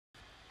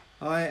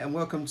Hi and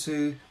welcome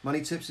to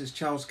Money Tips. It's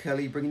Charles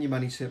Kelly bringing you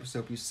money tips to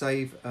help you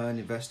save, earn,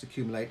 invest,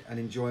 accumulate and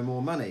enjoy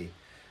more money.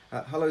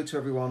 Hello to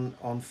everyone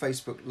on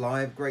Facebook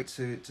Live. Great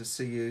to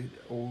see you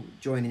all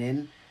joining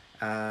in.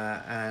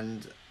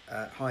 And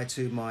hi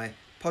to my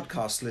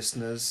podcast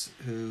listeners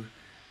who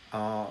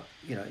are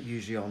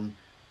usually on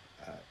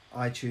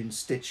iTunes,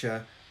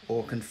 Stitcher,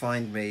 or can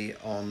find me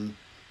on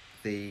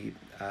the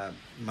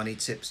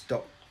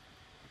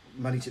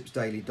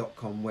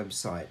moneytipsdaily.com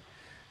website.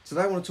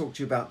 Today I want to talk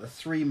to you about the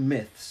 3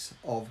 myths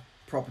of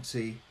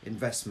property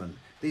investment.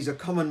 These are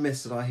common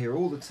myths that I hear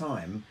all the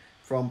time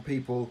from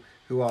people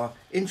who are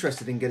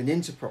interested in getting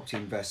into property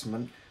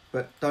investment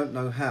but don't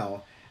know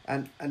how.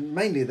 And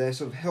mainly they're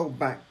sort of held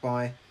back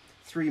by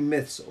 3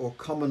 myths or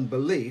common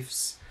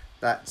beliefs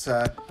that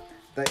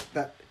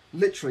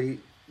literally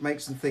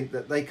makes them think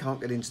that they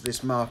can't get into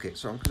this market.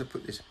 So I'm going to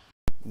put this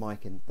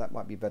mic in. That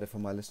might be better for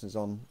my listeners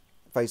on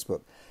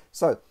Facebook.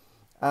 So,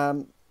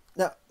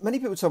 now, many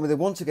people tell me they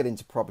want to get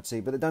into property,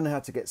 but they don't know how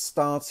to get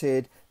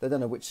started. They don't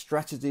know which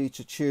strategy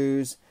to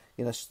choose.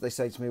 They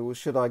say to me, well,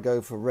 should I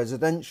go for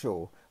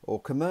residential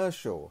or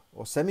commercial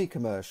or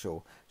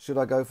semi-commercial? Should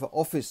I go for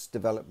office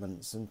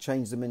developments and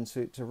change them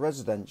into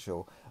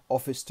residential,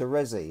 office to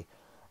resi?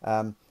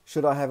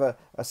 Should I have a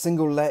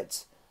single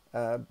let,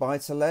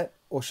 buy-to-let,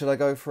 or should I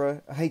go for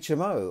a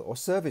HMO or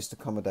serviced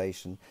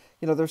accommodation?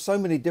 There are so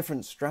many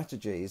different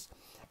strategies.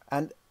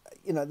 And,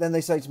 then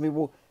they say to me,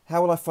 well,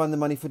 how will I find the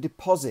money for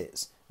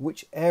deposits?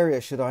 Which area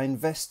should I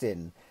invest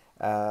in?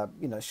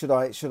 Should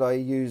I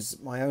use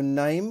my own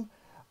name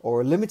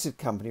or a limited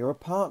company or a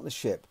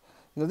partnership?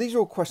 These are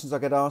all questions I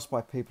get asked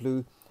by people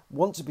who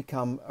want to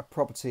become a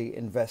property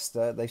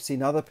investor. They've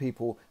seen other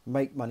people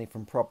make money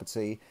from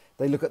property.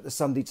 They look at the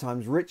Sunday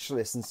Times rich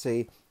list and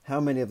see how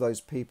many of those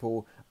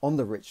people on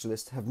the rich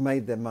list have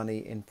made their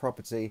money in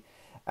property.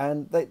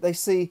 And they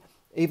see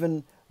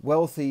even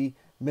wealthy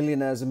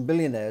millionaires and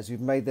billionaires who've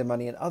made their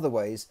money in other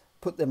ways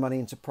put their money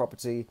into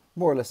property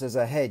more or less as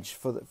a hedge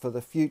for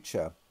the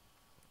future.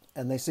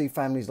 And they see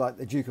families like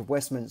the Duke of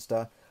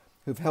Westminster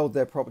who've held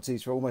their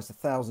properties for almost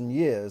 1,000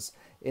 years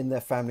in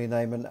their family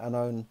name and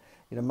own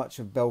much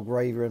of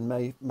Belgravia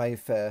and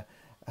Mayfair,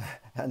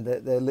 and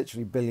they're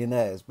literally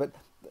billionaires. But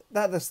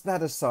that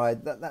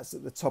aside, that's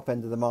at the top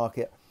end of the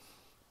market.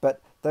 But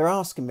they're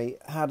asking me,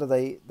 how do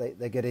they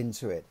get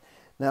into it?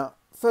 Now,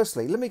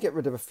 firstly, let me get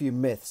rid of a few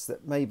myths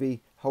that may be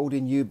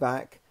holding you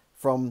back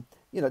from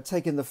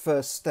taking the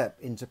first step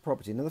into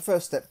property. Now, the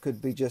first step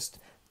could be just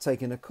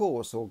taking a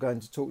course or going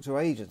to talk to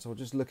agents or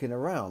just looking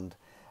around.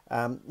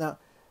 Now,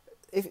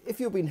 if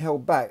you're being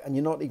held back and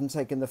you're not even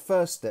taking the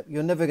first step,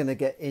 you're never going to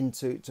get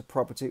into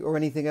property or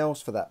anything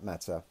else for that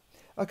matter.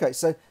 Okay,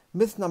 so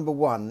myth number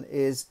 1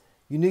 is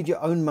you need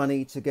your own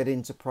money to get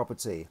into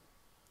property.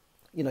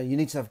 You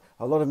need to have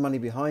a lot of money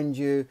behind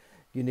you.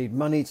 You need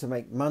money to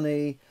make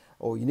money,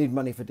 or you need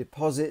money for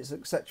deposits,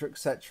 etc.,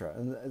 etc.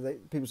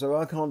 And people say,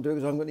 well, I can't do it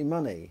because I haven't got any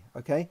money.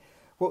 Okay,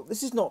 well,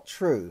 this is not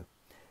true.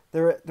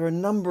 There are a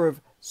number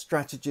of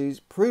strategies,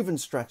 proven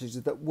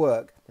strategies that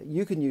work that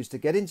you can use to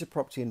get into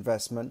property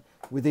investment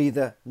with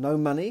either no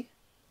money,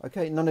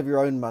 okay, none of your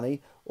own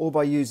money, or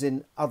by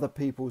using other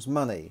people's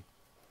money.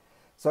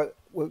 So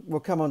we'll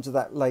come on to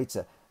that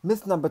later.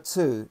 Myth number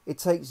 2, it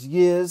takes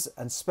years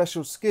and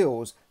special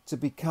skills to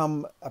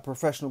become a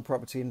professional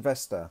property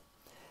investor.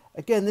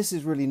 Again, this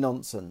is really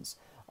nonsense.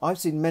 I've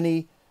seen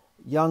many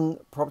young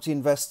property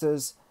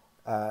investors,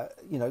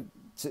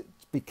 to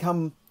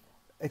become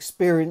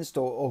experienced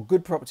or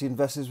good property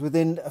investors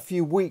within a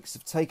few weeks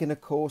of taking a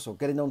course or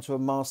getting onto a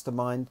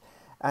mastermind,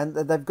 and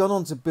they've gone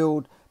on to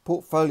build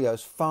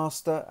portfolios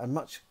faster and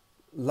much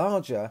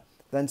larger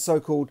than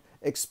so-called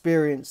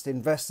experienced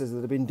investors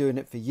that have been doing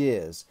it for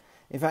years.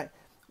 In fact,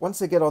 once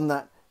they get on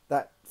that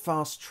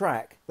fast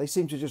track, they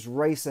seem to just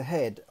race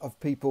ahead of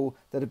people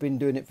that have been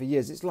doing it for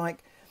years. It's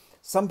like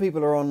some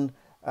people are on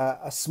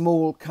a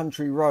small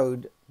country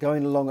road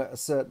going along at a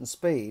certain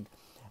speed,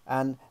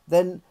 and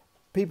then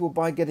people,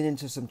 by getting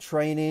into some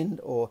training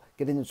or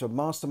getting into a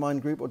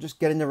mastermind group or just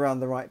getting around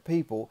the right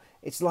people,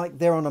 it's like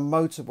they're on a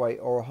motorway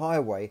or a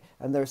highway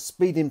and they're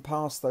speeding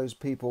past those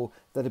people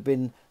that have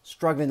been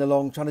struggling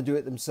along, trying to do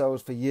it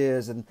themselves for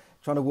years and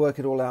trying to work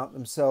it all out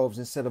themselves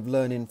instead of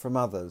learning from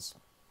others.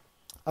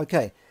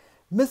 Okay,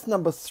 myth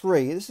number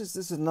 3, this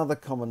is another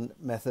common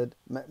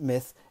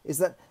myth, is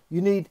that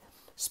you need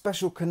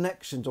special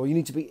connections or you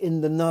need to be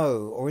in the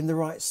know or in the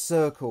right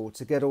circle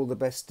to get all the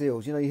best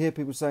deals. You hear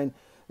people saying,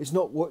 it's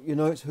not what you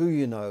know, it's who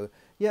you know.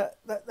 Yeah,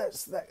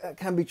 that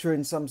can be true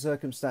in some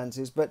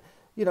circumstances, but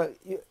I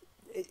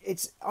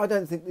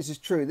don't think this is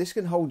true. This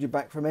can hold you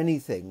back from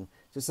anything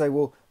to say,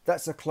 well,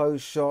 that's a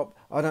closed shop,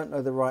 I don't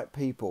know the right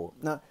people.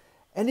 Now,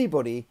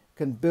 anybody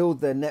can build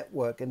their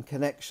network and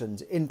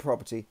connections in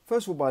property,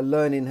 first of all by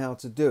learning how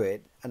to do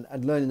it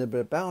and learning a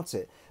bit about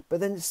it, but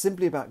then it's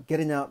simply about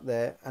getting out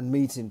there and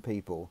meeting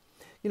people.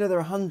 There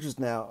are hundreds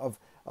now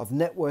of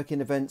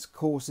networking events,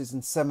 courses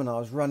and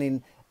seminars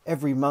running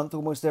every month,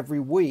 almost every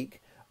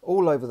week,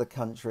 all over the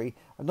country.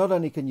 And not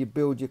only can you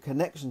build your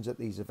connections at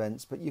these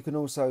events, but you can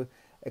also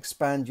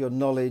expand your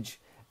knowledge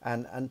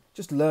and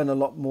just learn a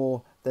lot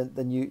more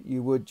than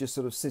you would just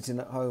sort of sitting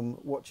at home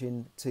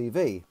watching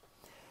TV.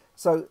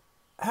 So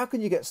how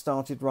can you get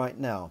started right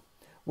now?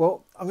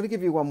 Well, I'm going to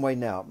give you one way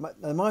now.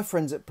 My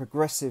friends at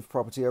Progressive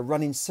Property are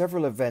running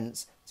several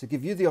events to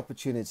give you the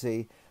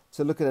opportunity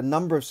to look at a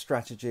number of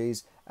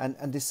strategies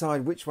and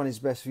decide which one is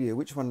best for you,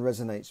 which one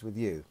resonates with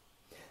you.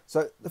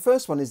 So the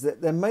first one is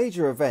that their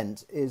major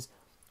event is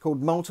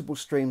called Multiple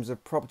Streams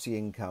of Property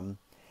Income.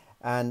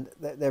 And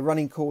they're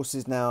running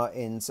courses now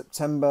in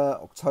September,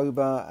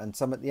 October, and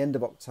some at the end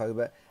of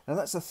October. And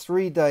that's a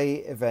 3-day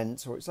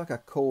event, or it's like a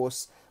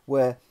course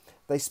where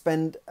they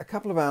spend a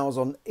couple of hours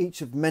on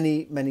each of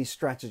many, many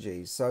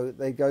strategies. So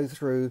they go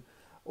through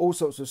all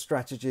sorts of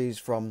strategies,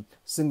 from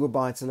single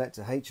buy-to-let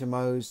to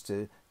HMOs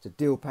to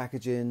deal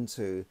packaging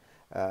to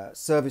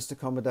serviced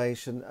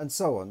accommodation and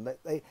so on.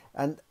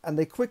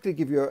 They quickly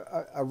give you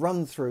a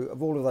run through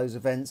of all of those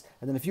events.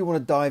 And then if you want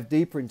to dive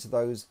deeper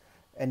into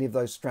any of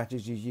those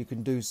strategies, you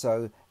can do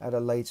so at a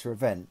later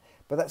event.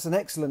 But that's an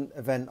excellent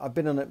event. I've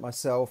been on it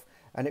myself,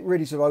 and it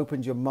really sort of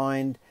opens your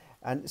mind.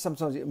 And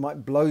sometimes it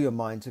might blow your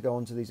mind to go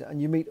onto these,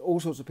 and you meet all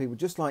sorts of people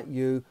just like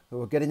you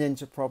who are getting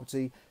into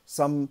property.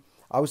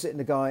 I was sitting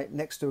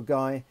next to a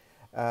guy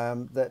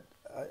that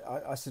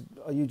I said,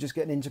 "Are you just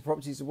getting into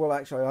property?" He said, "Well,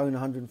 actually, I own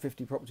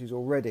 150 properties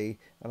already,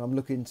 and I'm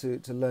looking to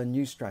learn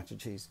new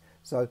strategies."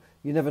 So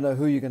you never know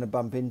who you're going to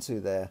bump into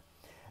there.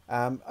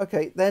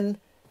 Okay, then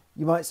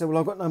you might say, "Well,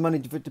 I've got no money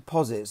for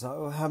deposits.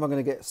 How am I going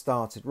to get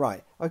started?"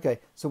 Right. Okay,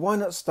 so why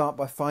not start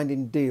by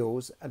finding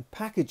deals and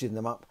packaging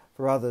them up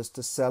for others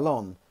to sell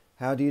on?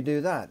 How do you do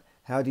that?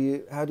 How do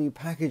you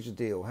package a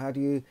deal? How do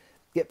you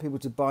get people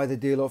to buy the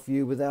deal off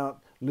you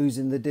without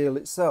losing the deal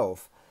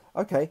itself?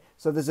 Okay,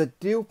 so there's a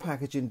deal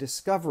packaging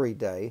discovery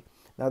day.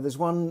 Now there's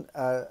one,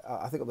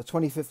 I think on the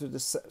 25th of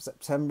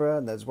September,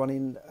 and there's one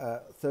in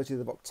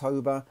 30th of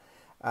October.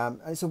 And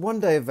it's a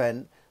one-day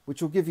event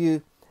which will give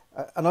you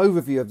an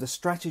overview of the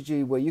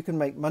strategy where you can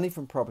make money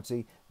from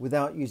property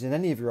without using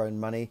any of your own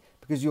money,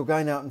 because you're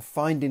going out and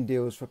finding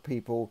deals for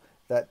people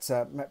that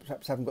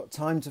perhaps haven't got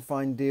time to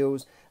find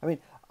deals. I mean,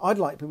 I'd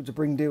like people to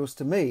bring deals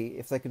to me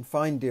if they can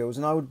find deals,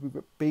 and I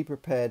would be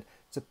prepared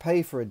to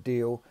pay for a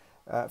deal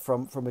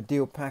from a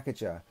deal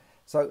packager.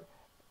 So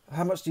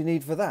how much do you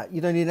need for that? You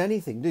don't need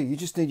anything, do you? You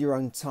just need your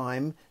own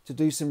time to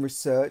do some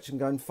research and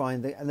go and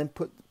find them, and then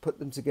put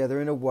them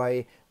together in a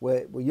way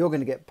where you're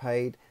going to get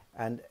paid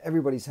and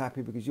everybody's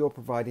happy, because you're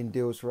providing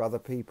deals for other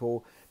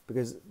people,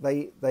 because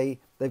they've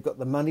got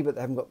the money but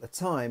they haven't got the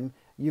time.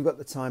 You've got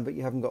the time but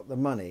you haven't got the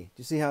money.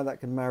 Do you see how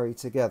that can marry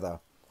together?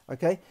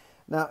 Okay.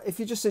 Now, if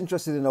you're just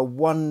interested in a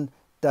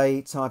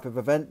one-day type of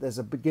event, there's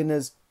a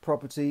Beginners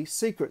Property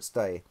Secrets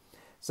Day.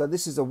 So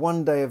this is a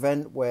one-day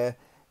event where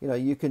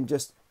you can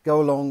just go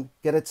along,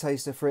 get a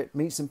taster for it,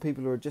 meet some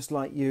people who are just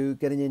like you,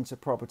 getting into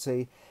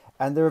property.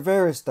 And there are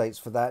various dates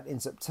for that in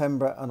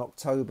September and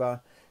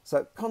October.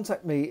 So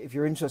contact me if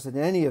you're interested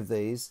in any of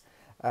these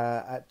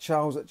at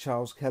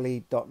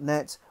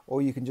charles@charleskelly.net,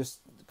 or you can just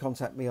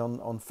contact me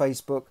on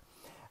Facebook.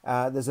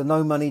 There's a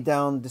No Money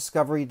Down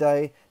Discovery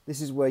Day.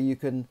 This is where you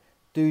can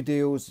do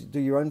deals, do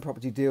your own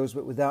property deals,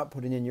 but without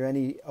putting in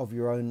any of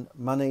your own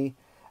money.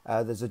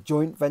 There's a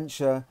Joint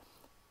Venture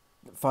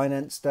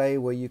Finance Day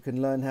where you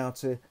can learn how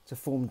to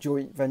form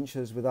joint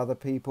ventures with other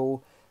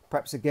people.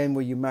 Perhaps again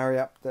where you marry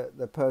up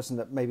the person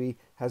that maybe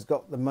has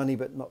got the money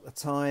but not the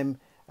time,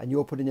 and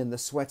you're putting in the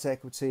sweat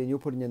equity and you're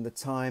putting in the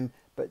time,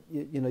 but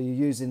you're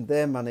using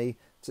their money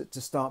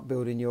to start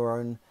building your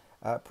own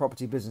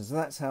property business. And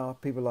that's how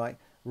people like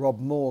Rob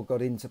Moore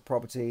got into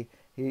property.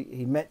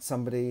 He met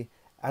somebody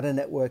at a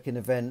networking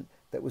event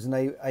that was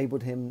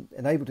enabled him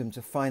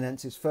to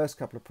finance his first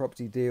couple of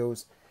property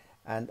deals,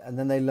 and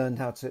then they learned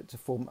how to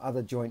form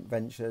other joint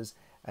ventures,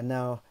 and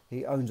now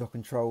he owns or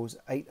controls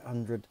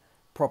 800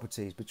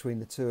 properties between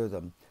the two of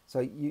them. So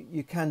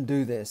you can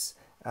do this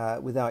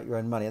without your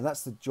own money, and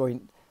that's the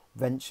Joint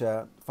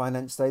Venture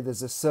Finance Day.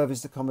 There's a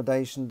Serviced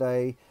Accommodation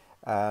Day,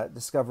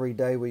 Discovery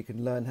Day, where you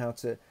can learn how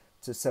to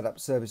set up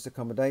serviced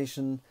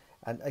accommodation.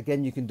 And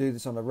again, you can do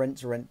this on a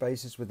rent-to-rent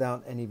basis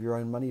without any of your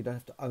own money. You don't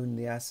have to own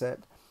the asset,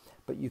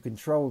 but you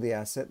control the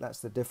asset. That's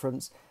the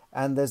difference.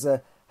 And there's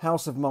a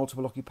House of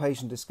Multiple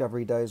Occupation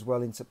Discovery Day as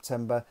well in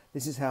September.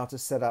 This is how to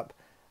set up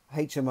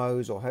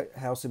HMOs or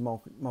House of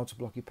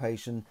Multiple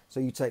Occupation. So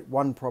you take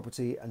one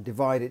property and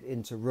divide it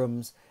into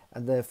rooms,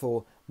 and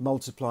therefore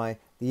multiply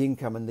the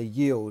income and the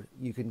yield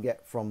you can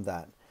get from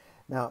that.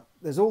 Now,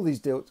 there's all these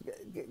deals.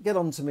 Get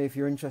on to me if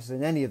you're interested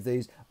in any of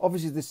these.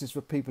 Obviously, this is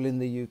for people in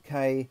the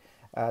UK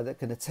that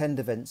can attend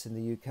events in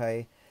the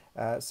UK.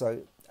 So,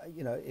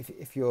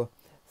 if you're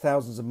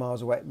thousands of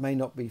miles away, it may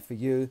not be for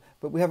you.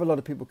 But we have a lot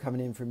of people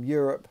coming in from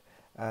Europe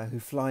who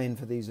fly in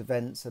for these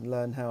events and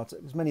learn how to,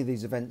 because many of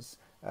these events,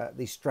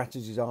 these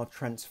strategies are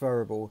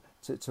transferable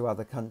to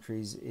other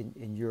countries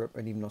in Europe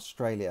and even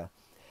Australia.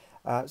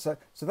 So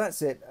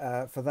that's it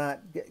for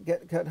that.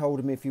 Get hold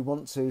of me if you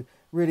want to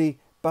really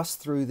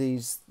bust through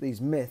these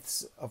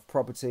myths of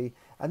property,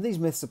 and these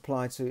myths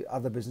apply to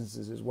other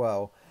businesses as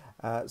well.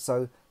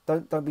 So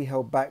don't be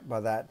held back by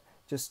that.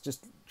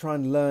 Just try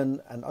and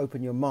learn and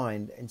open your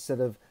mind instead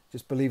of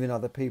just believing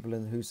other people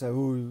and who say,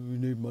 oh, you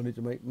need money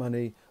to make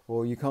money,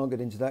 or you can't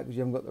get into that because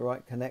you haven't got the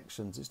right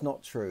connections. It's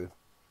not true.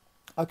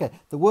 Okay,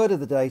 the word of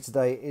the day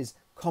today is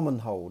common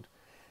hold.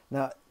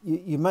 Now,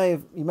 you may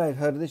have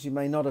heard of this, you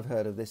may not have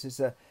heard of this.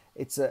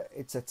 It's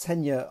a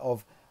tenure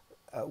of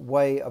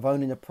way of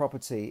owning a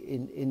property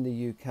in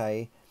the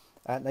UK.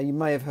 Now, you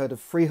may have heard of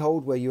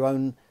freehold, where you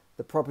own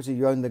the property,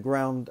 you own the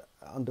ground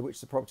under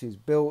which the property is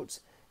built.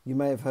 You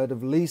may have heard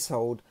of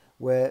leasehold,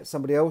 where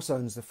somebody else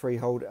owns the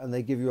freehold and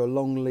they give you a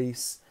long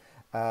lease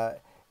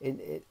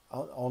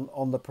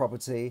on the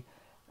property.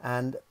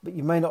 But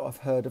you may not have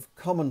heard of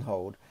common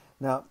hold.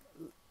 Now,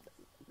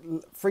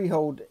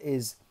 freehold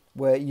is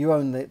where you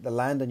own the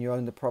land and you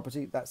own the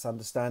property. That's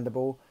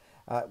understandable.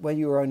 When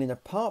you were owning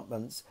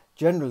apartments,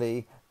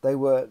 generally they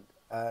were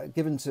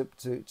given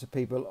to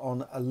people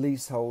on a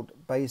leasehold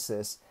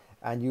basis,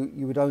 and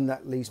you would own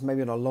that lease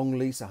maybe on a long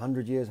lease,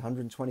 100 years,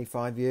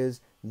 125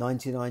 years,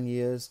 99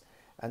 years,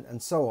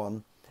 and so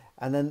on.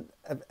 And then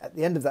at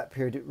the end of that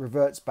period, it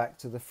reverts back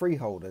to the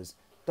freeholders.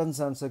 Doesn't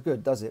sound so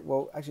good, does it?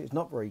 Well, actually, it's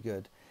not very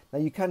good. Now,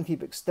 you can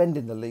keep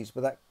extending the lease,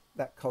 but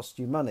that costs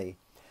you money.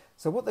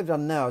 So what they've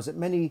done now is that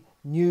many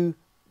new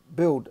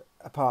build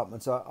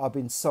apartments are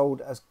being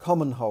sold as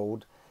common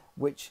hold,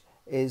 which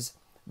is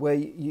where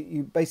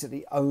you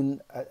basically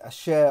own a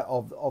share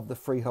of the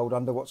freehold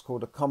under what's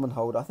called a common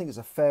hold. I think it's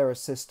a fairer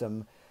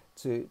system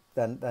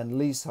than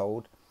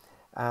leasehold.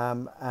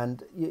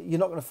 And you're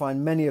not going to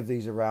find many of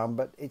these around,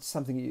 but it's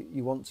something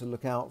you want to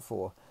look out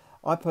for.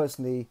 I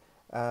personally,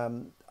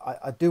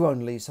 I do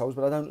own leaseholds,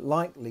 but I don't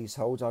like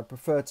leaseholds. I'd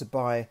prefer to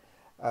buy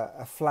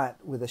a flat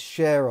with a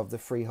share of the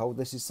freehold.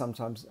 This is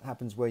sometimes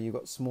happens where you've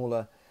got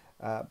smaller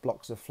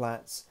blocks of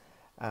flats.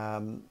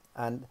 And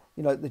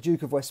the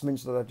Duke of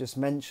Westminster that I've just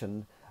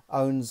mentioned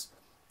owns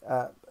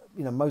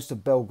most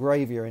of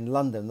Belgravia in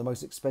London, the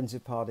most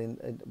expensive part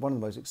in one of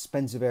the most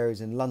expensive areas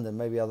in London,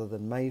 maybe other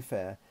than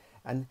Mayfair.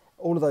 And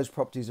all of those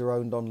properties are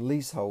owned on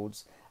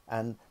leaseholds,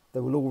 and they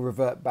will all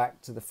revert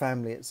back to the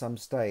family at some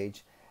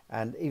stage.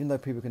 And even though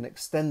people can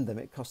extend them,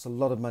 it costs a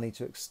lot of money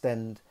to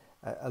extend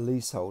a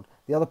leasehold.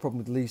 The other problem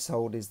with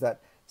leasehold is that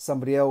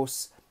somebody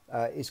else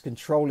is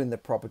controlling the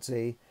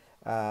property,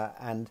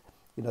 and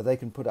they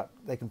can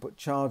put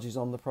charges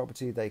on the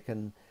property. They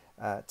can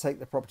take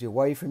the property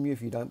away from you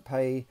if you don't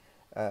pay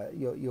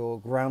your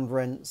ground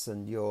rents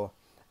and your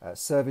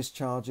service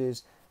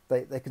charges.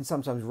 They can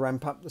sometimes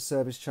ramp up the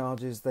service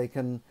charges. They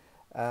can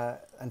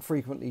and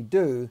frequently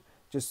do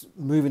just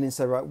move in and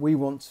say, right, we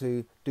want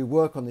to do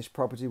work on this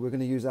property. We're going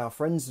to use our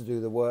friends to do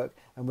the work,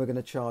 and we're going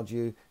to charge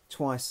you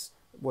twice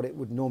what it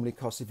would normally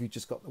cost if you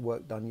just got the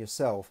work done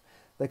yourself.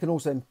 They can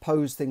also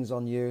impose things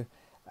on you,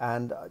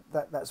 and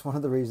that's one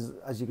of the reasons,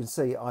 as you can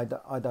see, I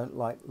don't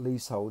like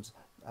leaseholds,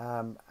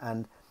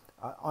 and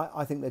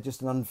I think they're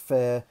just an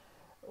unfair,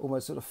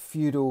 almost sort of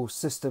feudal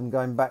system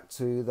going back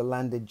to the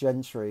landed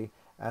gentry,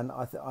 and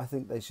I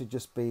think they should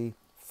just be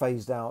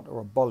phased out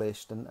or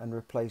abolished and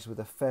replaced with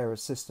a fairer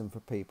system for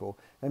people.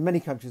 In many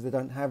countries they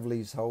don't have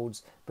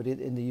leaseholds, but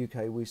in the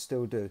UK we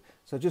still do.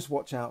 So just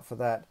watch out for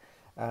that.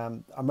 I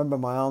remember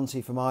my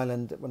auntie from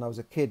Ireland, when I was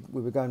a kid,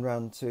 we were going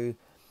around to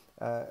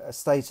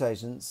estate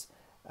agents,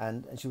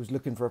 and she was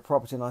looking for a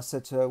property, and I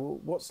said to her, well,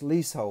 what's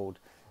leasehold?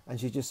 And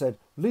she just said,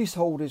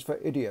 leasehold is for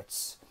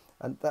idiots.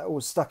 And that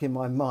always stuck in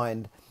my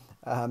mind.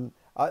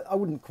 I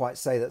wouldn't quite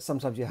say that.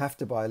 Sometimes you have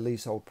to buy a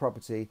leasehold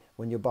property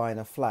when you're buying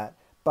a flat,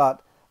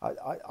 but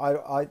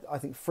I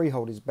think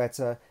freehold is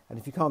better. And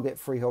if you can't get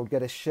freehold,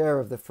 get a share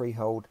of the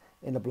freehold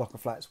in a block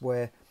of flats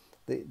where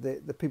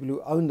the people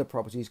who own the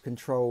properties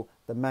control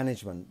the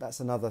management. That's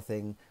another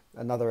thing,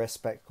 another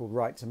aspect called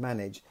right to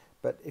manage.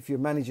 But if you're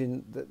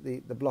managing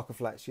the block of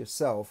flats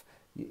yourself,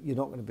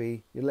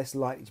 you're less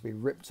likely to be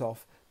ripped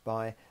off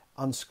by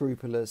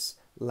unscrupulous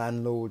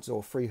landlords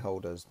or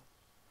freeholders.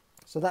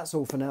 So that's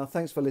all for now.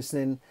 Thanks for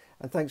listening,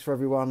 and thanks for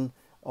everyone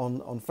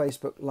on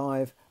Facebook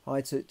Live.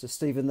 Hi to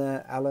Stephen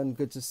there, Alan,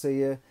 good to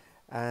see you,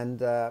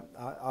 and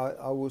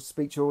I will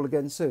speak to you all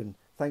again soon.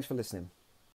 Thanks for listening.